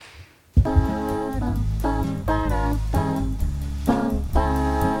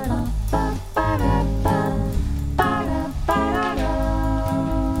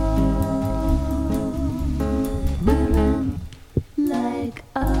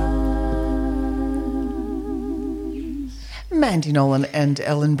Mandy Nolan and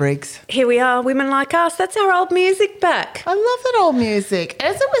Ellen Briggs. Here we are, Women Like Us. That's our old music back. I love that old music.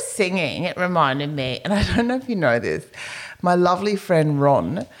 As I was singing, it reminded me, and I don't know if you know this, my lovely friend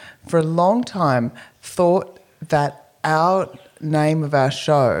Ron, for a long time, thought that our name of our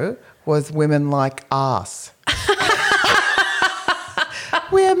show was Women Like Us.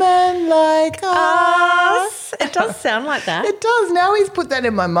 Women Like Us. It does sound like that. It does. Now he's put that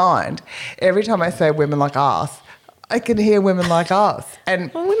in my mind. Every time I say Women Like Us, I can hear Women Like Us. And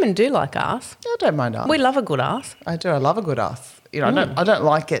Well, women do like us. I don't mind us. We love a good ass. I do. I love a good ass. You know, I don't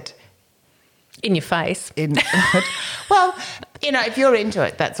like it In your face. in. Well, you know, if you're into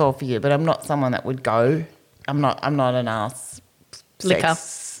it, that's all for you. But I'm not someone that would go. I'm not an ass Licker.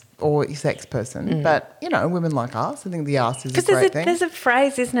 sex or sex person. But you know, women like us. I think the ass is a Because great thing. there's a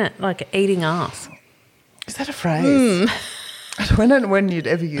phrase, isn't it? Like eating ass. Is that a phrase? I don't know when you'd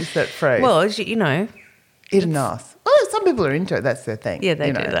ever use that phrase. Well, you know, eat an ass. Oh, some people are into it. That's their thing. Yeah, they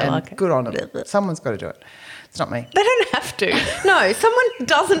you do. know, They and like it. Good on them. Someone's got to do it. It's not me. they don't have to. No, someone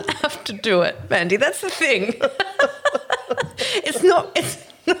doesn't have to do it, Mandy. That's the thing. It's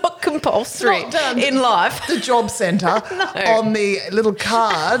not compulsory It's not done. in life. The job centre on the little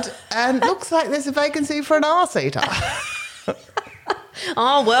card, and looks like there's a vacancy for an arse eater.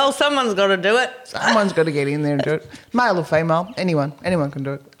 Oh, well, someone's got to do it. Someone's got to get in there and do it. Male or female, anyone can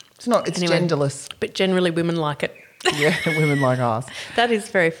do it. It's Anyway. genderless. But generally women like it. Yeah, women like us. That is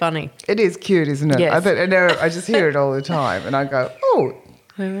very funny. It is cute, isn't it? Yes. I just hear it all the time, and I go, oh,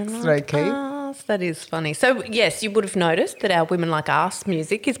 snakey. Us, that is funny. So, yes, you would have noticed that our Women Like Us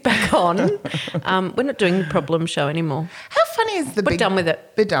music is back on. We're not doing the problem show anymore. How funny is the We're done with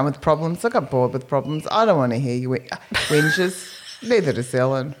it. We're done with problems. I got bored with problems. I don't want to hear you whinges. Neither does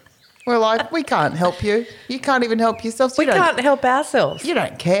Ellen. We're like, we can't help you. You can't even help yourself. We can't help ourselves. You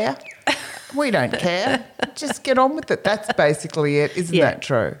don't care. We don't care. Just get on with it. That's basically it. Isn't Yeah. that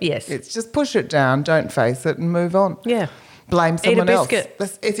true? Yes. It's just push it down, don't face it, and move on. Yeah. Blame someone else. biscuit.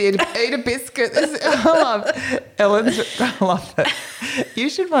 It's eat a biscuit. I love that. You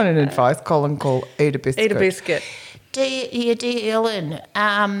should run an advice column called Eat a Biscuit. Eat a biscuit. Dear Ellen,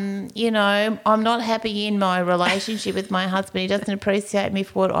 you know, I'm not happy in my relationship with my husband. He doesn't appreciate me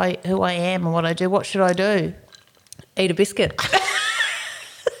for who I am and what I do. What should I do? Eat a biscuit.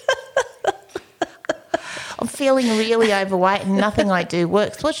 I'm feeling really overweight and nothing I do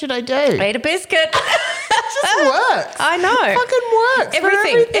works. What should I do? Eat a biscuit. It just works. I know. It fucking works. for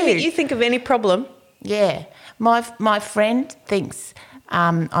everything. You think of any problem. Yeah. My friend thinks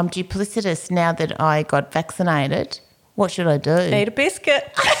I'm duplicitous now that I got vaccinated. What should I do? Eat a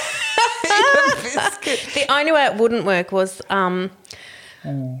biscuit. Eat a biscuit. The only way it wouldn't work was I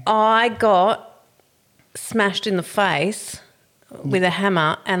got smashed in the face with a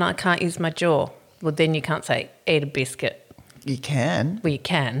hammer and I can't use my jaw. Well, then you can't say eat a biscuit. You can. Well, you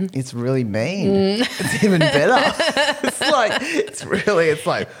can. It's really mean. It's even better. It's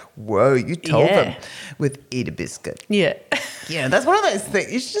like, whoa, you told Yeah. them with eat a biscuit. Yeah. Yeah, that's one of those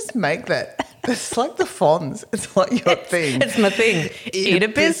things. You should just make that. It's like the Fonz. It's like your thing. It's my thing. Eat a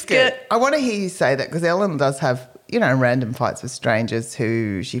biscuit. I want to hear you say that because Ellen does have, you know, random fights with strangers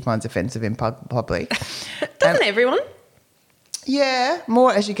who she finds offensive in public. Doesn't everyone? Yeah,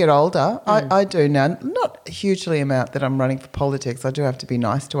 more as you get older. I do now. Not a hugely amount that I'm running for politics. I do have to be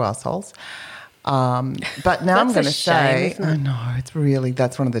nice to assholes. But now I'm That's a going to shame, say, isn't it? I know, it's really,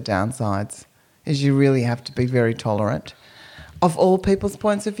 that's one of the downsides, is you really have to be very tolerant of all people's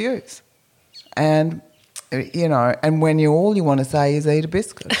points of views. And, you know, and when all you want to say is eat a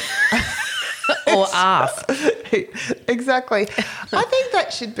biscuit. Or ask. Exactly. I think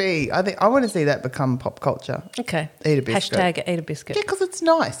that should be, I want to see that become pop culture. Okay. Eat a biscuit. Hashtag eat a biscuit. Yeah, because it's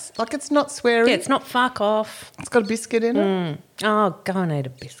nice. Like, it's not sweary. Yeah, it's not fuck off. It's got a biscuit in it. Oh, go and eat a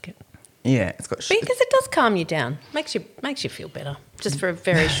biscuit. Yeah, it's got Because it does calm you down. Makes you feel better. Just for a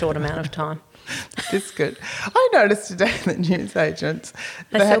very short amount of time. biscuit. I noticed today in the newsagents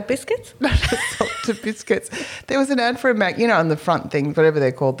They sell biscuits? No, they sold biscuits. There was an ad for a Mac, you know, on the front thing, whatever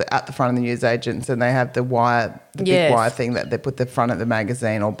they're called, at the front of the newsagents, and they have the wire, the Yes. big wire thing that they put the front of the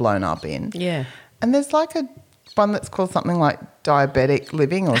magazine all blown up in. Yeah. And there's like a one that's called something like diabetic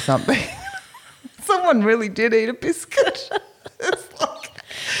living or something. Someone really did eat a biscuit. It's like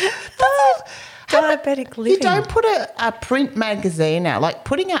Diabetic living. You don't put a print magazine out. Like,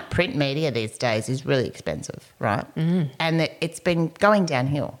 putting out print media these days is really expensive, right? And it's been going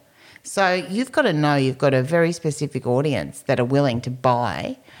downhill. So you've got to know you've got a very specific audience that are willing to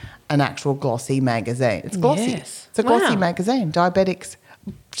buy an actual glossy magazine. It's glossy. Yes. It's a glossy Wow. magazine. Diabetics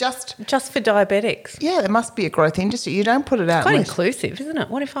just Just for diabetics. yeah, there must be a growth industry. You don't put it out. Quite unless- inclusive, isn't it?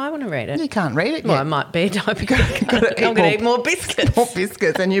 What if I want to read it? You can't read it Well, I yet. might be a diabetic. gotta eat I'm going more- to eat more biscuits. More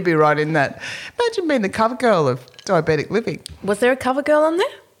biscuits, and you'd be right in that. Imagine being the cover girl of Diabetic Living. Was there a cover girl on there?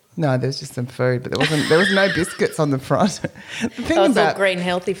 No, there was just some food, but there was no biscuits on the front. The thing Oh, it's all about green,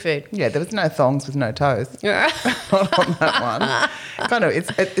 healthy food. yeah, there was no thongs with no toes. Not on that one. Kind of,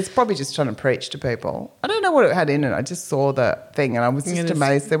 it's probably just trying to preach to people. I don't know what it had in it. I just saw the thing and I was just It is-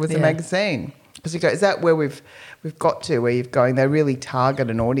 amazed there was a yeah. magazine. Because you go, is that where we've got to? Where you're going? They really target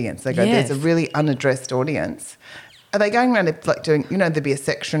an audience. They go, Yes. there's a really unaddressed audience. Are they going around like doing? You know, there'd be a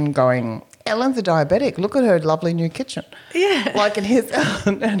section going, Ellen's a diabetic. Look at her lovely new kitchen. Yeah. Like, and here's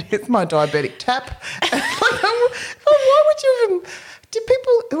Ellen, and here's my diabetic tap. Why would you even? Do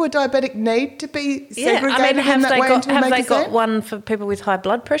people who are diabetic need to be segregated in that way into a have magazine? they got one for people with high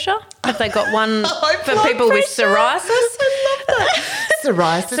blood pressure? Have they got one High for blood people with pressure? psoriasis? I love that.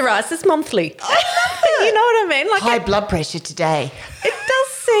 Psoriasis. Psoriasis monthly. You know what I mean? Like High blood pressure today. it does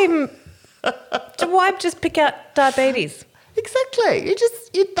seem. Why just pick out diabetes? Exactly.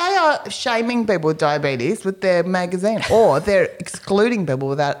 They are shaming people with diabetes with their magazine, or they're excluding people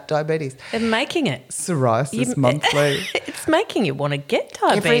without diabetes. They're making it. Psoriasis monthly. It's making you want to get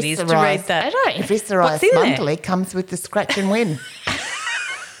diabetes to read that. I know. Every What's psoriasis in there? monthly comes with the scratch and win.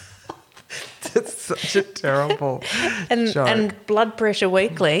 It's such a terrible joke. And blood pressure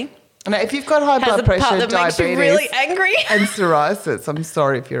weekly Now, if you've got high has blood a part pressure, that makes diabetes, you really angry. and psoriasis, I'm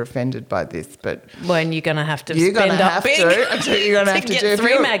sorry if you're offended by this, but When you're going to have to you're going spend to up have big to. I tell you, you're going to have to get do. If 3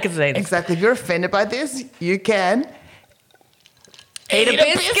 you're- magazines. Exactly. If you're offended by this, you can Eat a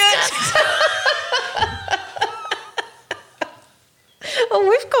biscuit. Oh,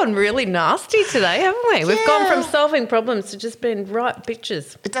 we've gone really nasty today, haven't we? We've gone from Yeah. solving problems to just being right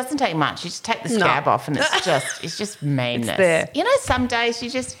bitches. It doesn't take much. You just take the No. scab off, and it's just meanness. there. You know, some days you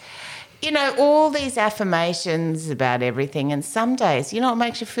just, all these affirmations about everything, and some days, you know what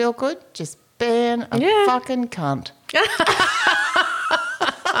makes you feel good? Just being a Yeah. fucking cunt.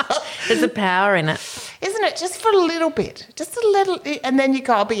 There's a power in it. Isn't it? Just for a little bit. Just a little, and then you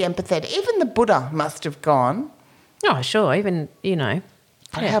go, I'll be empathetic. Even the Buddha must have gone. Oh, sure. Even, God,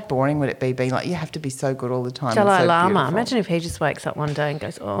 how boring would it be being like, you have to be so good all the time. and Dalai so Lama. beautiful. Imagine if he just wakes up one day and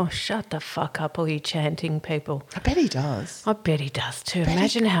goes, oh, shut the fuck up, all you chanting people. I bet he does. I bet he does too.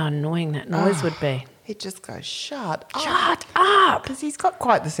 Imagine how annoying that noise would be. He just goes, shut up. Shut up. Because he's got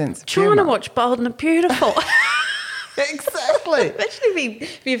quite the sense of Trying to humour. watch Bold and the Beautiful. Exactly. Imagine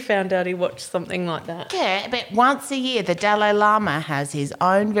if you found out he watched something like that. Yeah, but once a year, the Dalai Lama has his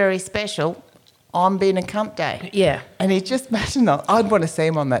own very special I'm being a cunt day. Yeah, And he's just, imagine that. I'd want to see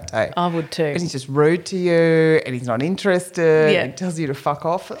him on that day. I would too. And he's just rude to you and he's not interested. Yeah. He tells you to fuck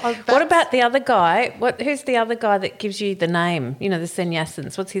off. What about the other guy? Who's the other guy that gives you the name? The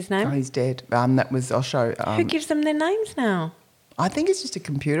sannyasins. What's his Oh, name? he's dead. That was Osho. Who gives them their names now? I think it's just a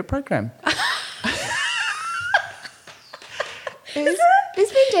computer program. He's been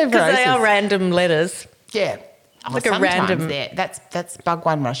dead for Because they ages. are random letters. Yeah. Like a sometimes random- That's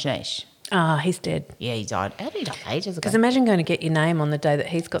Bhagwan Rajneesh. Ah, he's dead. Yeah, he died. How did he die? Ages ago. Because imagine going to get your name on the day that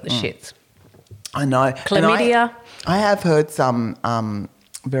he's got the shits. I know. And Chlamydia. I have heard some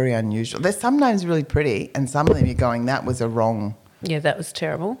very unusual. There's some names really pretty, and some of them you're going, that was a wrong. Yeah, that was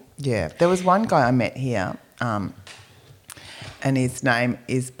terrible. Yeah. There was one guy I met here, and his name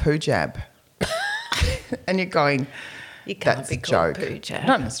is Pujab. And you're going, You can't that's be a called joke. Pooja.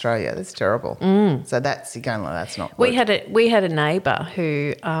 Not in Australia. That's terrible. So you're going like, that's not We good. had a neighbour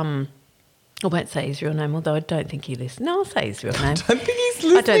who I won't say his real name, although I don't think he listens. No, I'll say his real name. I don't think he's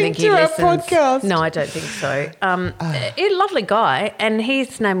listening I don't think to he our listens. podcast. No, I don't think so. A lovely guy, and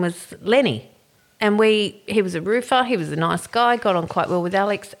his name was Lenny. And he was a roofer. He was a nice guy. Got on quite well with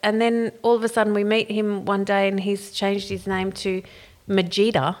Alex. And then all of a sudden, we meet him one day, and he's changed his name to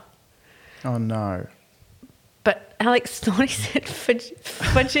Majida. Oh, no. But Alex thought he said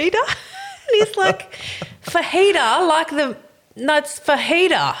fajita. And he's like, fajita, like the... No, it's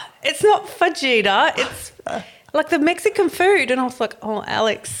fajita. It's not fajita. It's like the Mexican food. And I was like, oh,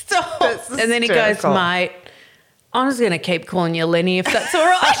 Alex, stop. That's And then he goes, hysterical. mate, I'm just going to keep calling you Lenny if that's all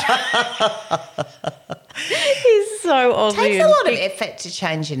right. He's so Aussie. It takes a and lot of big- effort to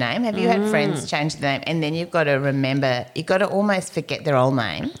change your name. Have you had friends change the name, and then you've got to remember, you've got to almost forget their old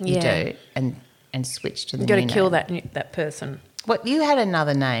name. You Yeah. do, and switch to the You've got new to kill name. that person. What you had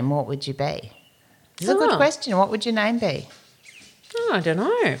another name? What would you be? It's a good Oh. question. What would your name be? Oh, I don't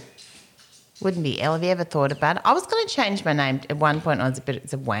know. Wouldn't be Elle. Have you ever thought about it? I was going to change my name at one point.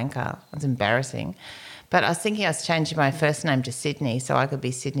 It's a wanker. It's embarrassing, but I was thinking I was changing my first name to Sydney so I could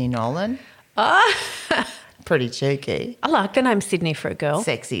be Sydney Nolan. pretty cheeky. I like the name Sydney for a girl.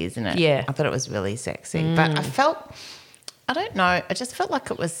 Sexy, isn't it? Yeah. I thought it was really sexy. But I don't know, I just felt like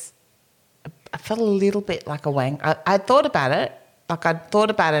I felt a little bit like a wank. I thought about it. Like I'd thought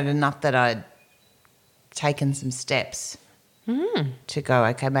about it enough that I'd taken some steps to go,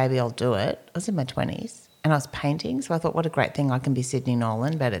 okay, maybe I'll do it. I was in my 20s and I was painting. So I thought, what a great thing. I can be Sydney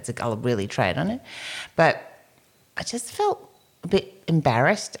Nolan, but I'll really trade on it. But I just felt a bit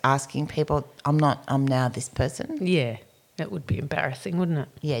embarrassed asking people, I'm now this person. Yeah, that would be embarrassing, wouldn't it?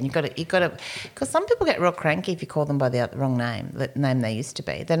 Yeah, and you got to, because some people get real cranky if you call them by the wrong name, the name they used to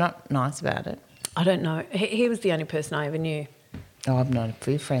be. They're not nice about it. I don't know. He was the only person I ever knew. Oh, I've known a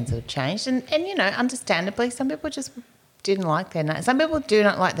few friends that have changed, and understandably, some people just didn't like their name. Some people do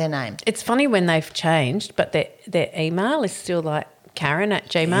not like their name. It's funny when they've changed, but their email is still like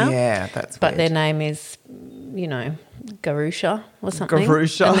Karen@gmail. Yeah, that's But weird. their name is, Garusha or something.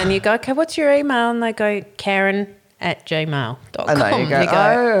 Garusha. And then you go, okay, what's your email? And they go, Karen@gmail.com. I know, you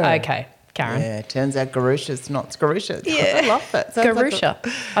go, oh. okay, Karen. Yeah, turns out Garusha's not Garusha. Yeah. I love that. Sounds like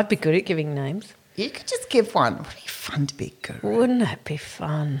Garusha. I'd be good at giving names. you could just give one. It would be fun to be Guru. Wouldn't that be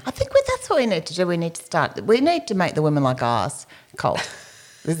fun? I think that's what we need to do. We need to make the women like us cult.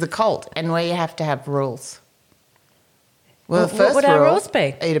 There's the cult, and where you have to have rules. Well, the What first would our rule, rules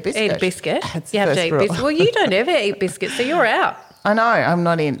be? Eat a biscuit. Eat a biscuit. That's You the have to first eat rule. biscuits. Well, you don't ever eat biscuits, so you're out. I know, I'm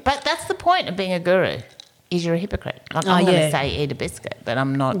not in. But that's the point of being a guru, is you're a hypocrite. Like, I'm going to say eat a biscuit, but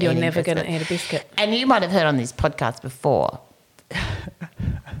I'm not You're eating never biscuit. going to eat a biscuit. And you might have heard on this podcast before,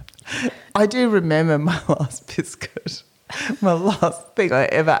 I do remember my last biscuit, my last thing I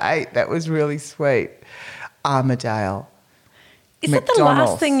ever ate that was really sweet, Armadale. Is that the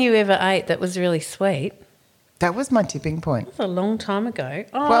McDonald's. last thing you ever ate that was really sweet? That was my tipping point. That's a long time ago.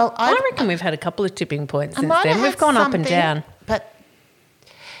 Oh, Well, I I- reckon we've had a couple of tipping points I since might have then. We've had gone up and something, down. But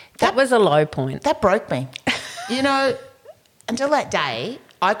That was a low point. that broke me. Until that day,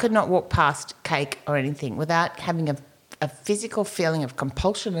 I could not walk past cake or anything without having a physical feeling of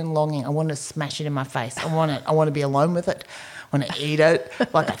compulsion and longing. I want to smash it in my face. I want to be alone with it. I want to eat it.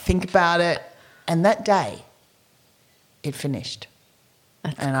 Like, I think about it. And that day, it finished.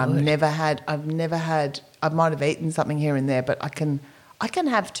 That's And good. I might have eaten something here and there, but I can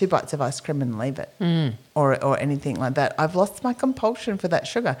have 2 bites of ice cream and leave it, or anything like that. I've lost my compulsion for that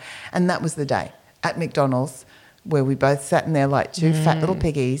sugar, and that was the day at McDonald's where we both sat in there like 2 fat little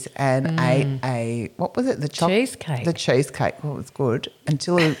piggies and ate what was it? The Cheesecake. The cheesecake. Well, it was good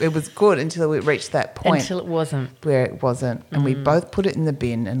until it was good until we reached that point Until it wasn't. where it wasn't, and we both put it in the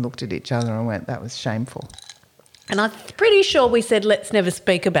bin and looked at each other and went, "That was shameful." And I'm pretty sure we said, let's never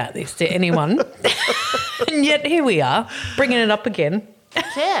speak about this to anyone. And yet here we are, bringing it up again.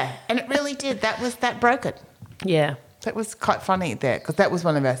 Yeah, and it really did. That broke it. Yeah. That was quite funny there, because that was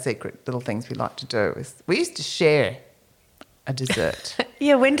one of our secret little things we like to do. We used to share a dessert.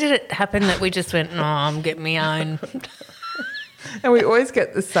 Yeah, when did it happen that we just went, no, I'm getting my own? And we always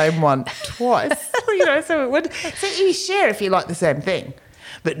get the same one twice. So you share if you like the same thing,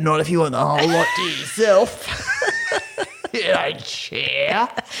 but not if you want the whole lot to yourself. You don't share.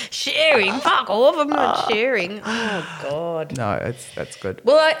 Sharing, fuck off, I'm not sharing. Oh, God. No, that's good.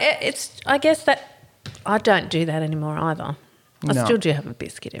 Well, I guess that I don't do that anymore either. I No. still do have a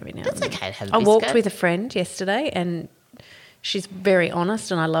biscuit every now It's and then. okay to have a I walked biscuit. with a friend yesterday and she's very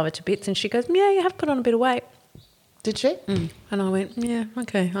honest and I love her to bits and she goes, yeah, you have put on a bit of weight. Did she? And I went, yeah,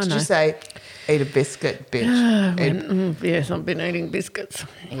 okay, I Did know. you say, eat a biscuit, bitch? Yes, I've been eating biscuits.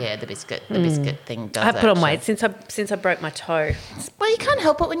 Yeah, the biscuit thing does I put on actually. weight since I broke my toe. Well, you can't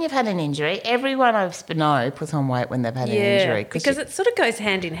help it when you've had an injury. Everyone I know puts on weight when they've had an injury. because it sort of goes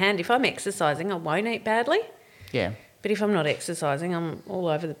hand in hand. If I'm exercising, I won't eat badly. Yeah. But if I'm not exercising, I'm all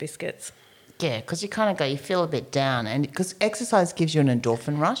over the biscuits. Yeah, because you kind of go, you feel a bit down. And because exercise gives you an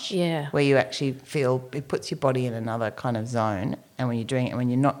endorphin rush. Yeah. Where you actually feel, it puts your body in another kind of zone. And when you're doing it, when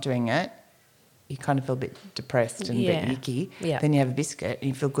you're not doing it, you kind of feel a bit depressed and a Yeah. bit icky. Yeah. Then you have a biscuit and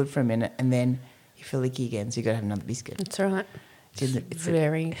you feel good for a minute. And then you feel icky again. So you've got to have another biscuit. That's right. It's a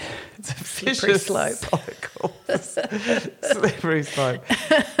Very It's a slippery vicious slope. cycle. Slippery slope.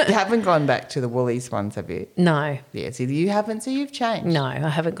 You haven't gone back to the Woolies ones, have you? No, Yes, you haven't, so you've changed. no, I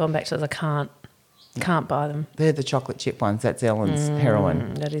haven't gone back to those. I can't buy them. They're the chocolate chip ones. That's Ellen's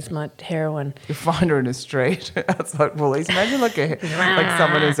heroin. That is my heroin. You find her in a street outside Woolies. Imagine like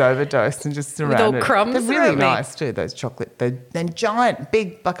someone who's overdosed and just surrounded. crumbs They're really around me. nice too, those chocolate. They're giant,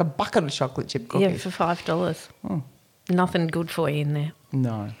 big, like a bucket of chocolate chip Yeah, cookies. for $5. Nothing good for you in there.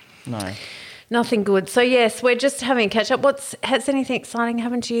 No. Nothing good. So yes, we're just having a catch up. Has anything exciting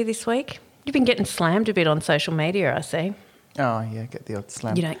happened to you this week? You've been getting slammed a bit on social media, I see. Oh, yeah, get the odd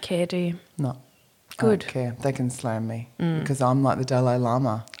slam. You don't care, do you? No. don't care. They can slam me because I'm like the Dalai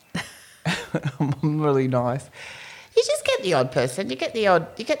Lama. I'm really nice. You just get the odd person. You get the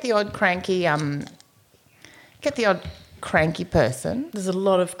odd cranky person. There's a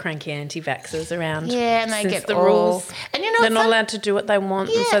lot of cranky anti-vaxxers around. Yeah, and they since get the all, rules. and you know they're not allowed to do what they want,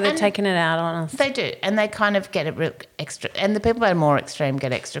 and so they're taking it out on us. They do, and they kind of get it real extra. And the people that are more extreme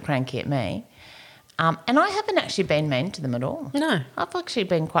get extra cranky at me. And I haven't actually been mean to them at all. No. I've actually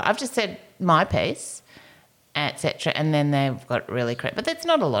been quite. I've just said my piece, etc., and then they've got really cranky. But that's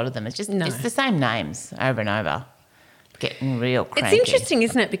not a lot of them. It's just it's the same names over and over, getting real cranky. It's interesting,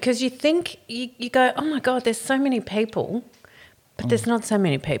 isn't it? Because you think you go, oh my God, there's so many people, but there's not so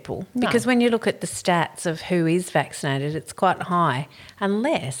many people. No. Because when you look at the stats of who is vaccinated, it's quite high.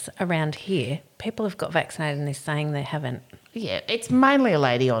 Unless around here people have got vaccinated and they're saying they haven't. Yeah, it's mainly a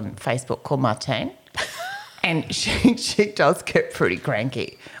lady on Facebook called Martine. And she does get pretty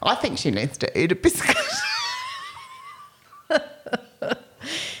cranky. I think she needs to eat a biscuit.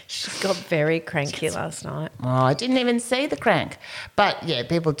 She got very cranky last night. Oh, I didn't even see the crank. But, yeah,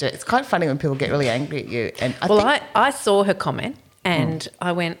 people do. It's quite funny when people get really angry at you. And I saw her comment and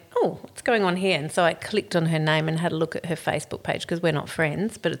I went, oh, what's going on here? And so I clicked on her name and had a look at her Facebook page because we're not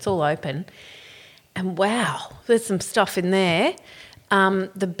friends, but it's all open. And, wow, there's some stuff in there.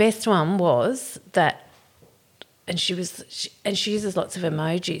 The best one was that... And she uses lots of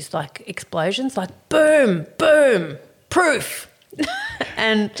emojis, like explosions, like boom, boom, proof.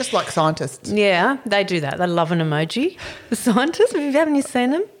 And just like scientists. Yeah, they do that. They love an emoji. The scientists, haven't you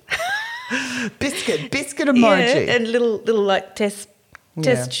seen them? Biscuit emoji. Yeah, and little like test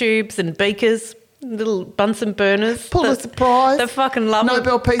tubes and beakers, little Bunsen burners. Pulitzer Prize. They fucking love it.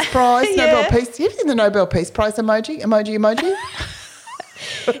 Nobel Peace Prize. Yeah. Nobel Peace. Have you seen the Nobel Peace Prize emoji? Emoji.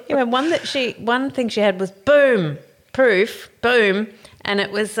 Yeah, one thing she had was boom, proof, boom, and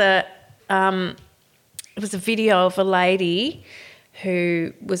it was a video of a lady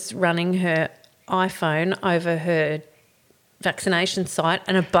who was running her iPhone over her vaccination site,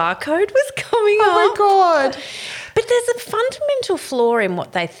 and a barcode was coming up. Oh my God! But there's a fundamental flaw in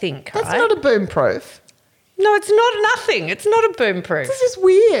what they think. That's right? not a boom proof. No, it's not nothing. It's not a boom proof. This is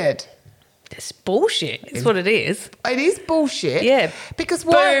weird. It's bullshit. It's what it is. It is bullshit. Yeah. Because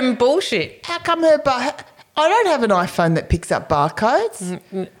why? Boom bullshit. How come her I don't have an iPhone that picks up barcodes.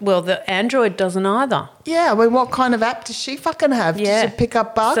 Well, the Android doesn't either. Yeah, I mean, what kind of app does she fucking have to pick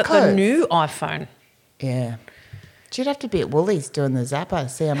up barcodes? Is that the new iPhone? Yeah. She'd have to be at Woolies doing the Zapper to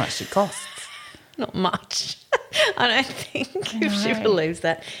see how much it costs. Not much. I don't think if she believes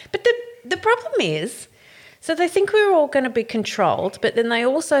that. But the problem is, so they think we're all going to be controlled, but then they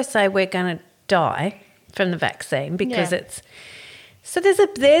also say we're going to die from the vaccine because it's... So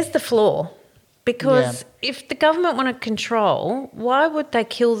there's the flaw. Because if the government want to control, why would they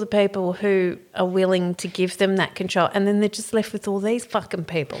kill the people who are willing to give them that control, and then they're just left with all these fucking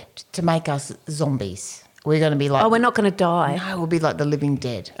people? To make us zombies. We're going to be like... Oh, we're not going to die. No, we'll be like the living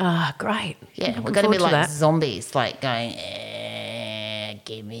dead. Ah, great. Yeah, we're going to be like zombies, like going,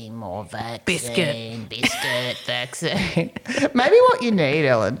 give me more vaccine. Biscuit, vaccine. Maybe what you need,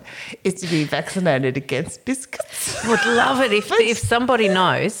 Ellen, is to be vaccinated against biscuits. Would love it if somebody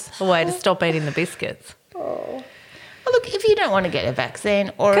knows a way to stop eating the biscuits. Oh. Well, look, if you don't want to get a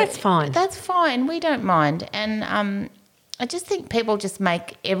vaccine, or that's fine. That's fine. We don't mind. And I just think people just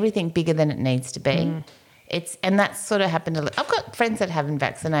make everything bigger than it needs to be. And that's sort of happened a lot. I've got friends that haven't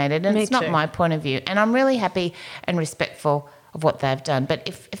vaccinated, and it's not my point of view. And I'm really happy and respectful of what they've done. But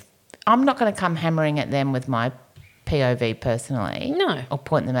if I'm not going to come hammering at them with my POV personally, or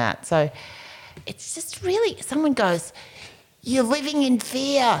point them out. So it's just really, someone goes, you're living in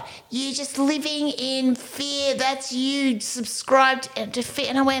fear. You're just living in fear. That's you subscribed to fear.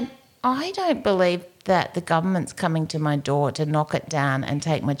 And I went, I don't believe that the government's coming to my door to knock it down and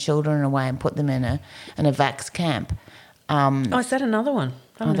take my children away and put them in a vax camp. Is that another one?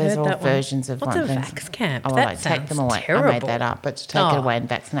 There's all versions of what's one. What's a vax camp? Oh, that take them away. Terrible. I made that up, but to take it away and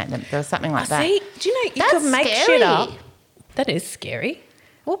vaccinate them. There was something like that. See, do you know, you could make shit up. That is scary.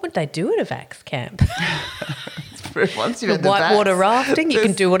 What would they do at a vax camp? Once you've had whitewater rafting, you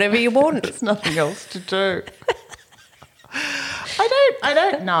can do whatever you want. There's nothing else to do. I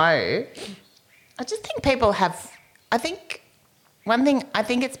don't know. I just think people have... I think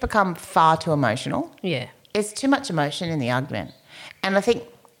it's become far too emotional. Yeah. There's too much emotion in the argument. And I think,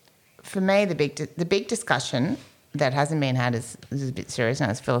 for me, the big discussion that hasn't been had is a bit serious now,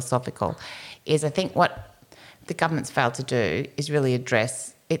 it's philosophical, is I think what the government's failed to do is really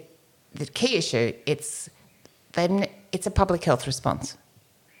address it. The key issue, it's a public health response.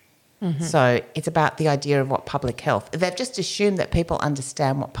 So it's about the idea of what public health. They've just assumed that people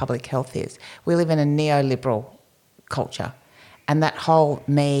understand what public health is. We live in a neoliberal culture. And that whole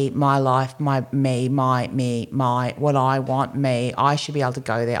me, my life, my, what I want, me, I should be able to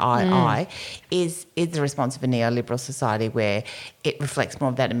go there, I, is the response of a neoliberal society where it reflects more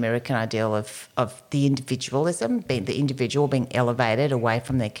of that American ideal of the individualism, being the individual being elevated away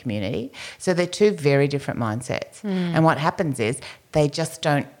from their community. So they're two very different mindsets. And what happens is they just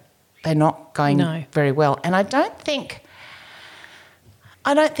don't, they're not going very well. And I don't think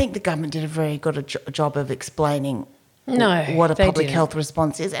the government did a very good job of explaining what a public health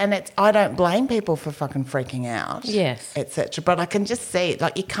response is. And I don't blame people for fucking freaking out. Yes. Etc. But I can just see,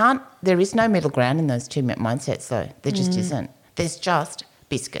 like, there is no middle ground in those two mindsets though. There just isn't. There's just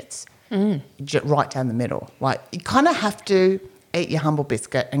biscuits right down the middle. Like, you kind of have to eat your humble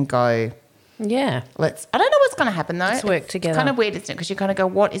biscuit and go, yeah. I don't know what's going to happen though. Let's work together. It's kind of weird, isn't it? Because you kind of go,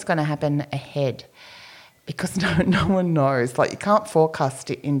 what is going to happen ahead? Because no one knows. Like, you can't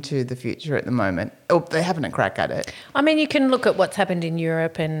forecast it into the future at the moment. Or they haven't a crack at it. I mean, you can look at what's happened in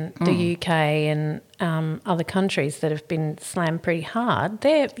Europe and the UK and other countries that have been slammed pretty hard.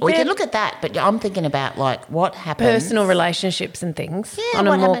 We can look at that, but I'm thinking about, like, what happens. Personal relationships and things on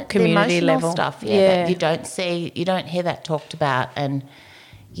a more community the level. Stuff, that you don't see, you don't hear that talked about. And,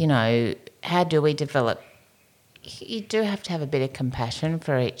 you know, how do we develop? You do have to have a bit of compassion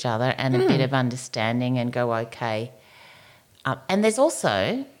for each other and a bit of understanding and go, okay. And there's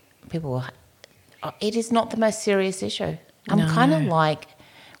also people, it is not the most serious issue. I'm kind of like,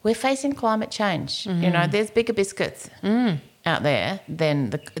 we're facing climate change. You know, there's bigger biscuits out there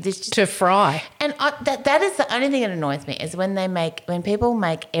than to fry. And that is the only thing that annoys me is when people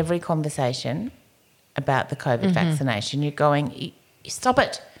make every conversation about the COVID vaccination, you're going, stop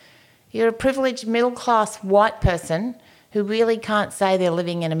it. You're a privileged middle-class white person who really can't say they're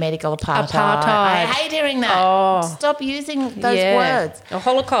living in a medical apartheid. I hate hearing that. Oh. Stop using those words. A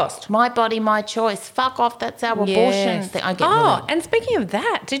Holocaust. My body, my choice. Fuck off. That's our abortion thing. I get really... and speaking of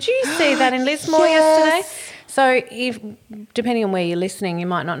that, did you see that in Lismore yesterday? So depending on where you're listening, you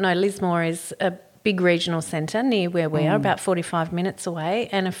might not know, Lismore is a big regional centre near where we are, about 45 minutes away,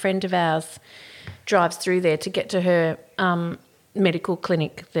 and a friend of ours drives through there to get to her medical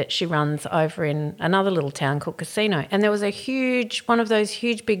clinic that she runs over in another little town called Casino. And there was one of those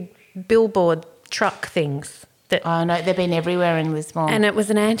huge big billboard truck things. Oh, no, they've been everywhere in Lismore. And it was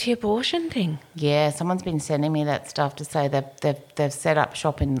an anti-abortion thing. Yeah, someone's been sending me that stuff to say they've set up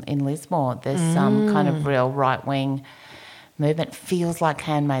shop in Lismore. There's some kind of real right-wing movement. Feels like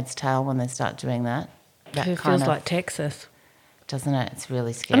Handmaid's Tale when they start doing that. It feels like Texas. Doesn't it? It's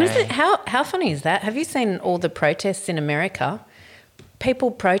really scary. And how funny is that? Have you seen all the protests in America?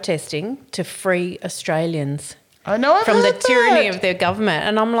 People protesting to free Australians from the tyranny of their government.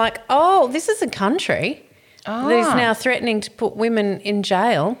 And I'm like, this is a country that is now threatening to put women in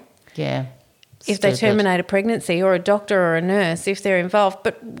jail if they terminate a pregnancy, or a doctor or a nurse if they're involved.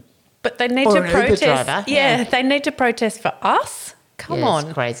 But they need to protest. Yeah, they need to protest for us. Come on.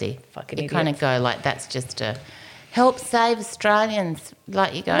 It's crazy. Fucking you idiots. kind of go like, that's just a... Help save Australians.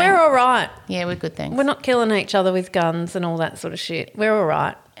 Like you go. We're all right. Yeah, we're good, thanks. We're not killing each other with guns and all that sort of shit. We're all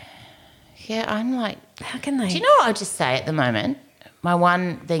right. Yeah, I'm like... How can they? Do you know what I just say at the moment? My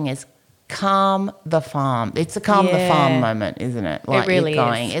one thing is calm the farm. It's a calm the farm moment, isn't it? Like, it really you're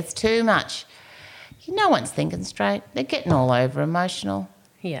going, is. It's too much. No one's thinking straight. They're getting all over emotional.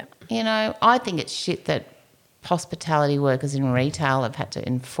 Yeah. You know, I think it's shit that hospitality workers in retail have had to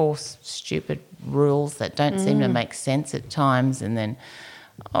enforce stupid rules that don't seem to make sense at times, and then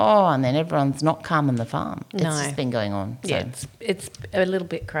everyone's not calming the farm. It's just been going on. So. Yeah, it's a little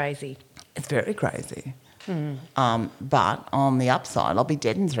bit crazy. It's very crazy. But on the upside, I'll be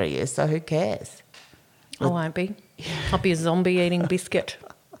dead in 3 years, so who cares? I won't be. I'll be a zombie eating biscuit.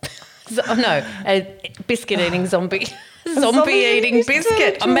 A biscuit eating zombie. Zombie eating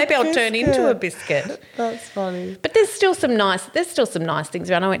biscuit. Or maybe I'll turn into a biscuit. That's funny. But there's still some nice things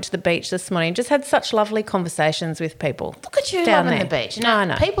around. I went to the beach this morning, just had such lovely conversations with people. Look at you down loving there. the beach. No, I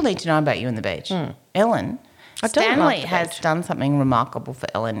know. People need to know about you in the beach. Ellen, Stanley has done something remarkable for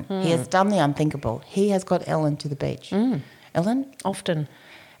Ellen. He has done the unthinkable. He has got Ellen to the beach. Ellen? Often.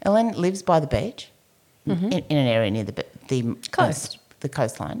 Ellen lives by the beach in an area near the coast, the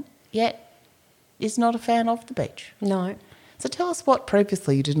coastline, yet is not a fan of the beach. No. So tell us what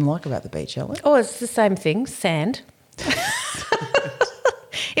previously you didn't like about the beach, Ellen. Oh, it's the same thing, sand.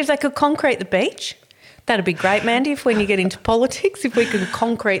 If they could concrete the beach, that'd be great, Mandy. If when you get into politics, if we could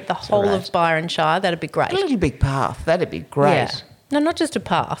concrete the whole of Byron Shire, that'd be great. A little big path, that'd be great. Yeah. No, not just a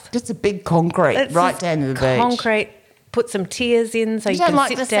path. Just a big concrete right down to the beach. Concrete put some tiers in so you don't can like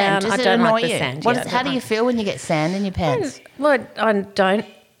sit the down. sand? Does I it don't annoy like the you? sand. What yeah, is, I how don't do you like- feel when you get sand in your pants? Well, I don't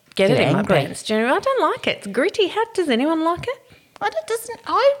get Get it in angry. my pants. Do you know? I don't like it. It's gritty. How does anyone like it?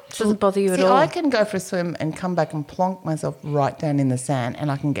 Doesn't bother you at see, all? I can go for a swim and come back and plonk myself right down in the sand, and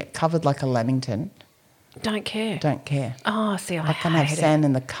I can get covered like a lamington. Don't care. Don't care. Oh, see, I can hate have it. sand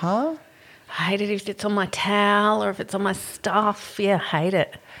in the car. I hate it if it's on my towel or if it's on my stuff. Yeah, I hate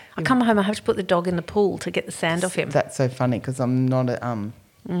it. I come home, I have to put the dog in the pool to get the sand off him. That's so funny because I'm not a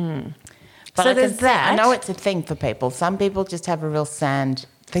But So I there's that. I know it's a thing for people. Some people just have a real sand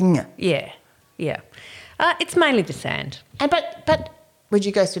thing. Yeah. It's mainly the sand. And but would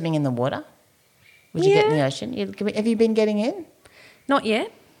you go swimming in the water? Would you get in the ocean? Have you been getting in? Not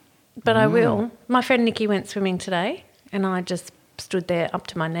yet, but I will. My friend Nikki went swimming today and I just stood there up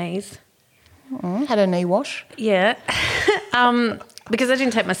to my knees. Had a knee wash. Yeah. Because I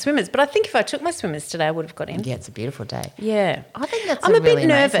didn't take my swimmers. But I think if I took my swimmers today, I would have got in. Yeah, it's a beautiful day. Yeah. I think that's I'm a really bit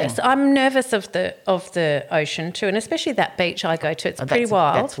nervous. amazing. I'm nervous of the ocean too, and especially that beach I go to. It's pretty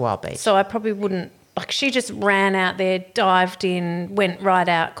wild. That's Wild Beach. So I probably wouldn't. Like, she just ran out there, dived in, went right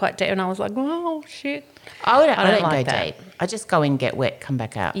out quite deep, and I was like, oh shit. I don't like go that. deep. I just go in, get wet, come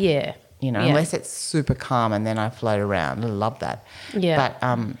back out. Yeah. You know, Yeah. unless it's super calm and then I float around. I love that. Yeah. But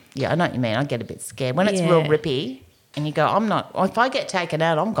I know what you mean. I get a bit scared. When it's Yeah. real rippy and you go, if I get taken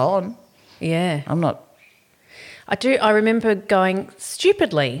out, I'm gone. Yeah. I'm not. I remember going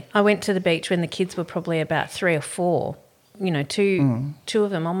stupidly. I went to the beach when the kids were probably about 3 or 4. You know, two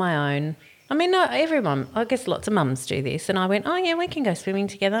of them on my own. I mean, no, every mum, I guess lots of mums do this. And I went, oh, yeah, we can go swimming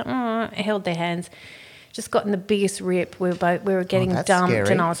together. I held their hands. Just got in the biggest rip. We were getting that's dumped scary.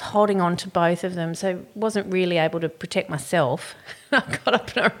 and I was holding on to both of them. So wasn't really able to protect myself. I got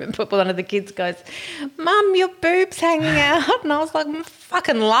up and I remember one of the kids goes, Mum, your boob's hanging out. And I was like, my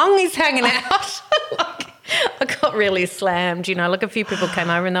fucking lung is hanging out. I got really slammed, you know, like a few people came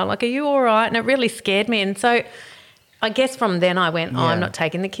over and they were like, are you all right? And it really scared me. And so I guess from then I went, I'm not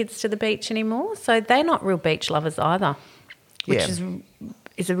taking the kids to the beach anymore. So they're not real beach lovers either, which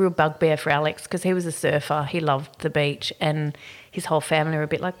is a real bugbear for Alex because he was a surfer. He loved the beach and his whole family were a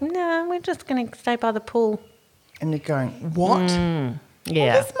bit like, no, we're just going to stay by the pool. And you're going, what?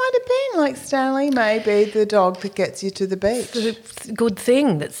 Yeah. Well, this might have been like Stanley, maybe the dog that gets you to the beach. It's a good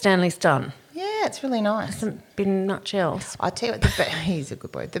thing that Stanley's done. Yeah, it's really nice. Hasn't been nutshells. I tell you what, he's a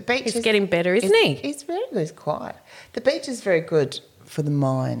good boy. The beach He's is getting better, isn't he? He's very good. He's quiet. The beach is very good for the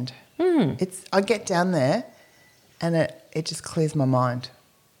mind. I get down there, and it just clears my mind.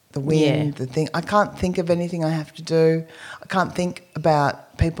 The wind, the thing. I can't think of anything I have to do. I can't think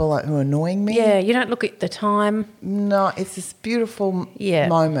about people who are annoying me. Yeah, you don't look at the time. No, it's this beautiful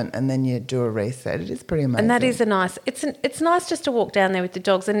moment, and then you do a reset. It is pretty amazing. And that is it's nice just to walk down there with the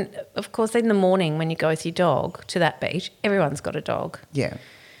dogs. And, of course, in the morning when you go with your dog to that beach, everyone's got a dog. Yeah.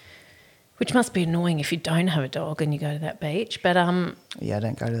 Which must be annoying if you don't have a dog and you go to that beach. But Yeah, I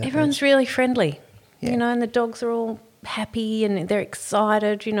don't go to that everyone's beach. really friendly, Yeah. you know, and the dogs are all happy and they're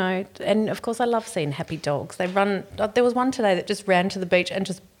excited, you know. And, of course, I love seeing happy dogs. They run. There was one today that just ran to the beach and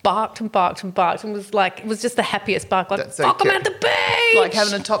just barked and barked and barked and was like, it was just the happiest bark. Like, That's so fuck, I'm cute. at the beach. Like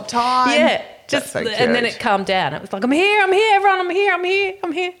having a top time. Yeah. That's so cute. And then it calmed down. It was like, I'm here, everyone, I'm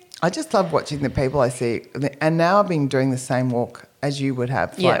here. I just love watching the people I see. And now I've been doing the same walk as you would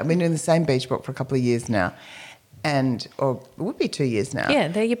have. Yeah. I've been doing the same beach walk for a couple of years now. Or it would be 2 years now. Yeah,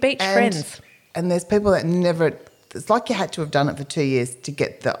 they're your beach friends. And there's people that never, it's like you had to have done it for 2 years to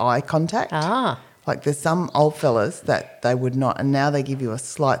get the eye contact. Like there's some old fellas that they would not, and now they give you a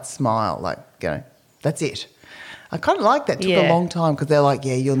slight smile, like, you know, that's it. I kind of like that. It took a long time because they're like,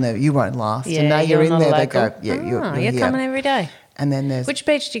 yeah, you won't last. Yeah, and now you're in not there, a they go, local. yeah, you're you're here. coming every day. And then there's... Which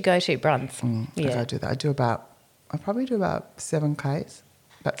beach do you go to, Bruns? I do that. I probably do about 7 Ks,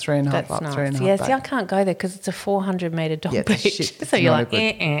 about 3.5 That's up, nice. 3.5 Yeah, back. see, I can't go there because it's a 400-metre dog Yeah, beach. shit, So it's you're not like,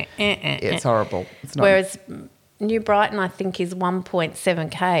 a Yeah, it's horrible. It's not. Whereas New Brighton, I think, is 1.7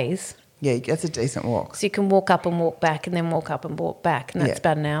 Ks. Yeah, that's a decent walk. So you can walk up and walk back and then walk up and walk back, and that's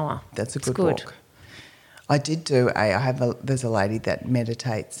about an hour. That's a It's good walk. I did do there's a lady that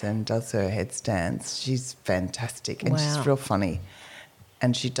meditates and does her headstands. She's fantastic and she's real funny.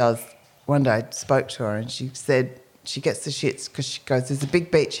 And she does, one day I spoke to her and she said she gets the shits because she goes, there's a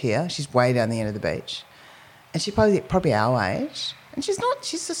big beach here. She's way down the end of the beach. And she's probably our age. And she's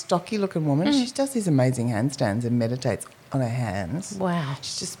a stocky looking woman. She does these amazing handstands and meditates on her hands. Wow.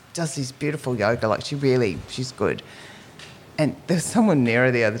 She just does this beautiful yoga. Like she's good. And there was someone near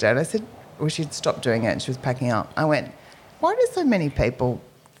her the other day and I said, she'd stopped doing it and she was packing up. I went, why do so many people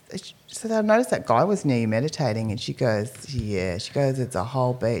said, I noticed that guy was near you meditating. And she goes, yeah. She goes, it's a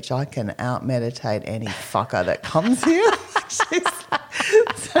whole beach. I can out-meditate any fucker that comes here.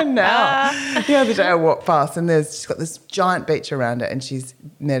 So now, the other day I walked past and she's got this giant beach around it and she's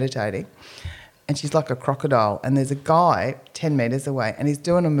meditating. And she's like a crocodile. And there's a guy 10 metres away and he's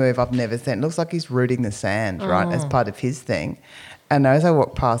doing a move I've never seen. It looks like he's rooting the sand, right, as part of his thing. And as I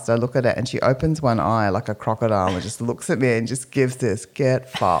walk past, I look at it and she opens one eye like a crocodile and just looks at me and just gives this get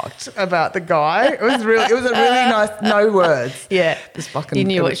fucked about the guy. It was a really nice, no words. Yeah. This fucking, you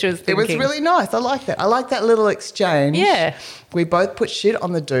knew what she was thinking. It was really nice. I like that. I like that little exchange. Yeah. We both put shit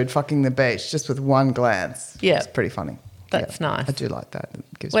on the dude fucking the beach just with one glance. Yeah. It's pretty funny. That's nice. I do like that.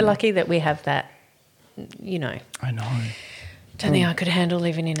 It gives We're me- lucky that we have that, you know. I know. Don't think I could handle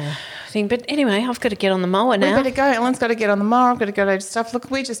living in a thing. But anyway, I've got to get on the mower We now. better go. Ellen's got to get on the mower. I've got to go to stuff.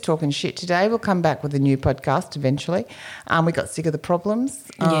 Look, we're just talking shit today. We'll come back with a new podcast eventually. We got sick of the problems.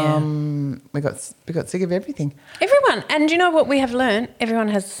 Yeah. We got sick of everything. Everyone. And you know what we have learned? Everyone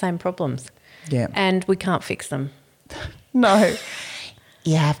has the same problems. Yeah. And we can't fix them. No.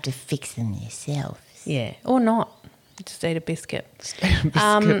 You have to fix them yourself. Yeah. Or not. Just eat a biscuit.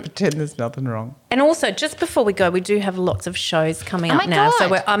 Pretend there's nothing wrong. And also, just before we go, we do have lots of shows coming Oh up my now. So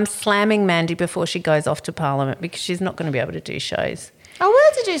God. I'm slamming Mandy before she goes off to Parliament because she's not going to be able to do shows. I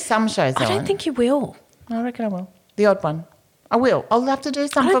will to do some shows, I Ellen. don't think you will. I reckon I will. The odd one. I will. I'll have to do I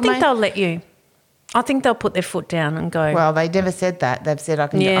some don't for think me. they'll let you. I think they'll put their foot down and go. Well, they never said that. They've said I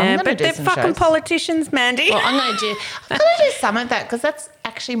can. yeah, I'm going to but do they're some fucking shows. politicians, Mandy. Well, I'm going to do some of that because that's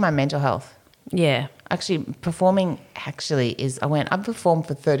actually my mental health. yeah. Actually, performing is. I've performed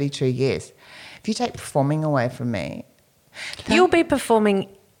for 32 years. If you take performing away from me, You'll be performing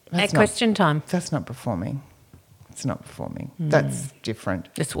That's at question time. that's not performing. It's not performing. That's different.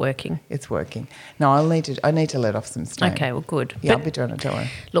 It's working. It's working. No, I need to let off some steam. Okay, well, good. Yeah, But I'll be doing it. Don't worry.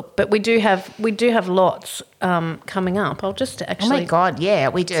 look, but we do have lots coming up. I'll just Oh actually. my God, yeah,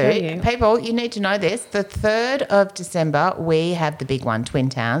 we do. Tell you. People, you need to know this. The 3rd of December, we have the big one, Twin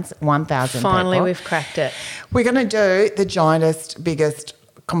Towns, 1,000 Finally, people. we've cracked it. We're going to do the giantest, biggest,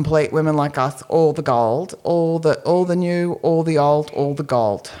 complete Women Like Us, all the gold, all the new, all the old, all the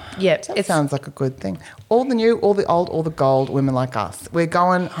gold. Yep, That it's- sounds like a good thing. All the new, all the old, all the gold, Women Like Us. We're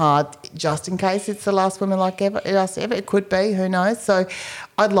going hard just in case it's the last Women Like Us ever. It could be, who knows? So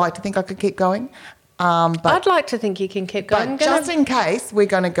I'd like to think I could keep going. But I'd like to think you can keep going. but just in case, we're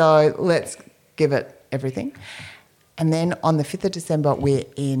going to go, let's give it everything. And then on the 5th of December, we're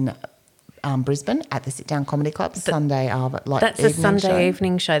in Brisbane at the Sit Down Comedy Club, Sunday That's a Sunday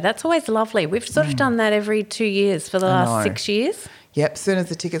evening show. That's always lovely. We've sort of done that every 2 years for the I last know. 6 years. Yep, as soon as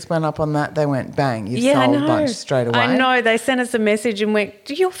the tickets went up on that, they went bang. You've Yeah, I sold know. a bunch straight away. I know. They sent us a message and went,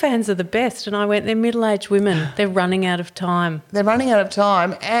 your fans are the best. And I went, they're middle-aged women. They're running out of time. They're running out of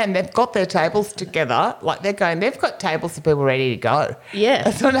time and they've got their tables together. Like they've got tables for people ready to go. Yeah.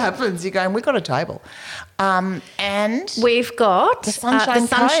 That's what happens. You're going, we've got a table. And We've got The Sunshine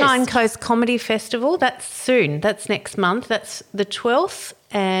Sunshine Coast. Coast Comedy Festival. That's soon. That's next month. That's the 12th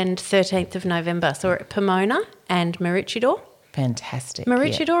and 13th of November. So we're at Pomona and Maroochydore. fantastic.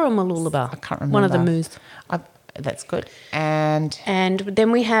 Maroochydore or Mooloolaba? I can't remember. One of the moos. That's good. And And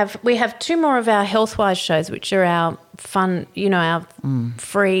then we have 2 more of our Healthwise shows, which are our fun, our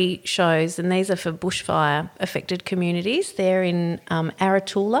free shows, and these are for bushfire affected communities. They're in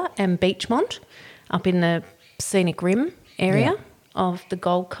Aratula and Beachmont, up in the scenic rim area of the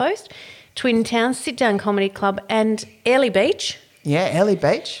Gold Coast. Twin Towns, Sit Down Comedy Club, and Airlie Beach. yeah, Ellie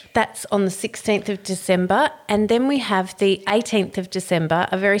Beach. That's on the 16th of December. And then we have the 18th of December,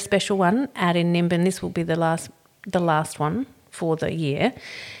 a very special one out in Nimbin. This will be the last one for the year.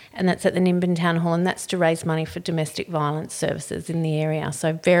 And that's at the Nimbin Town Hall, and that's to raise money for domestic violence services in the area.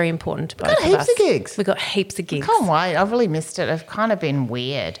 So very important to both got of heaps us. of gigs. We've got heaps of gigs. Can't wait. I've really missed it. I've kind of been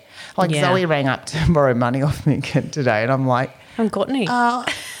weird. Like Yeah. Zoe rang up to borrow money off me again today, and I'm like, Haven't got any. I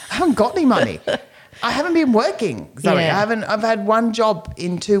haven't got any money. I haven't been working, Zoe. Yeah. I've had one job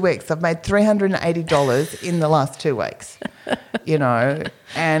in 2 weeks. I've made $380 in the last 2 weeks,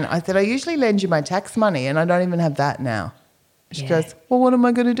 And I said, I usually lend you my tax money, and I don't even have that now. She Yeah. goes, well, what am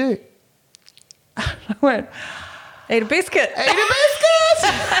I going to do? I went, Eat a biscuit. eat a biscuit.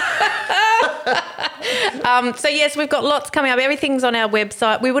 So, yes, we've got lots coming up. Everything's on our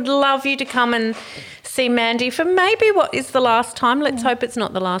website. We would love you to come and see Mandy for maybe what is the last time. Let's hope it's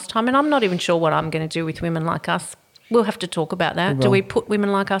not the last time. And I'm not even sure what I'm going to do with Women Like Us. We'll have to talk about that. Do will. we put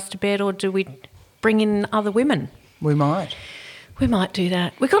Women Like Us to bed or do we bring in other women? We might. We might do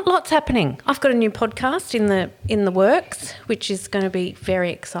that. We've got lots happening. I've got a new podcast in the works, which is going to be very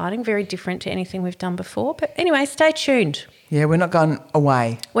exciting, very different to anything we've done before. But anyway, stay tuned. Yeah, we're not going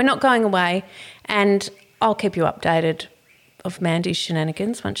away. We're not going away, and I'll keep you updated of Mandy's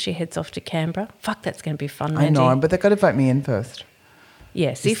shenanigans once she heads off to Canberra. Fuck, that's going to be fun, Mandy. I know, but they've got to vote me in first.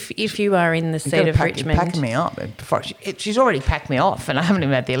 Yes, if you are in the You've seat got to of Richmond. packing me up. She's already packed me off and I haven't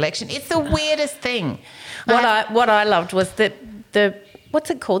even had the election. It's the weirdest thing. What I loved was that the what's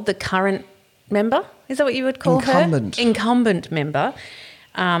it called? The current member? Is that what you would call Incumbent. her? Incumbent member.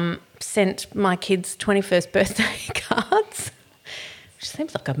 Sent my kids' 21st birthday cards, which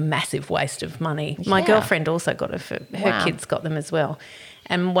seems like a massive waste of money. My Yeah. girlfriend also got it for her Wow. kids got them as well.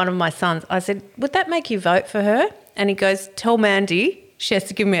 And one of my sons, I said, would that make you vote for her? And he goes, tell Mandy she has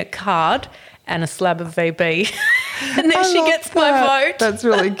to give me a card and a slab of VB. And then I she love gets my that. vote. That's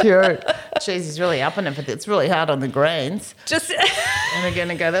really cute. Jeez, he's really up on it, but it's really hard on the Greens. Just And they're going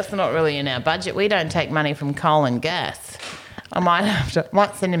to go, that's not really in our budget. We don't take money from coal and gas. I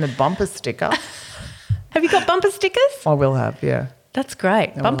might send him a bumper sticker. Have you got bumper stickers? I will have, yeah. That's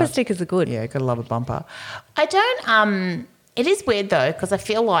great. Bumper stickers are good. Yeah, gotta love a bumper. I don't, it is weird though, because I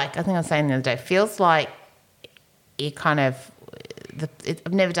feel like, I think I was saying the other day, feels like it kind of,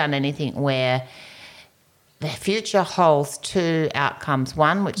 I've never done anything where the future holds two outcomes.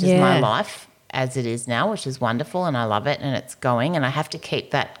 One, which is my Yeah. life as it is now, which is wonderful and I love it and it's going and I have to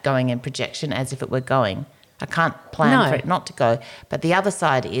keep that going in projection as if it were going. I can't plan No. for it not to go. But the other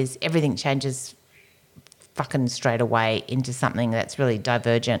side is everything changes fucking straight away into something that's really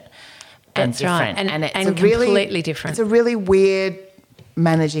divergent and That's right. different. And it's completely different. It's a really weird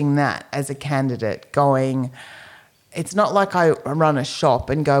managing that as a candidate going, it's not like I run a shop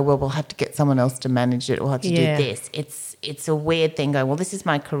and go, well, we'll have to get someone else to manage it. We'll have to Yeah. do this. It's a weird thing going, well, this is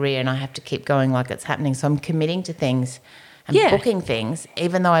my career and I have to keep going like it's happening. So I'm committing to things and Yeah. booking things,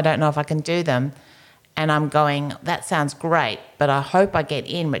 even though I don't know if I can do them. And I'm going, that sounds great, but I hope I get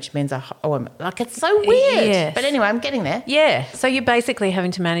in, which means it's so weird. Yes. But anyway, I'm getting there. Yeah. So you're basically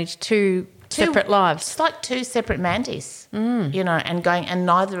having to manage two separate lives. It's like two separate Mandys, and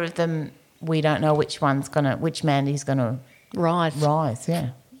neither of them, we don't know which Mandy's going to Rise. rise. Yeah.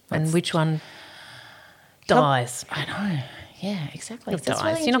 And which one dies. I know. Yeah, exactly. Who That's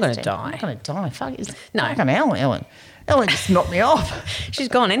dies? really You're not gonna interesting. die. I'm not going to die. Fuck, No. Fucking hell, Ellen. Ellen just knocked me off. She's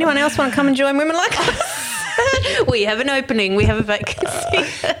gone. Anyone else want to come and join Women Like Us? We have an opening. We have a vacancy.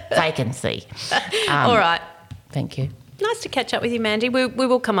 Vacancy. All right. Thank you. Nice to catch up with you, Mandy. We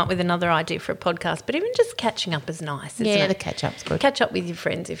will come up with another idea for a podcast, but even just catching up is nice, isn't Yeah, it? the catch-up's good. Catch up with your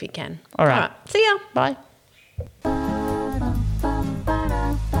friends if you can. All right. See ya. Bye.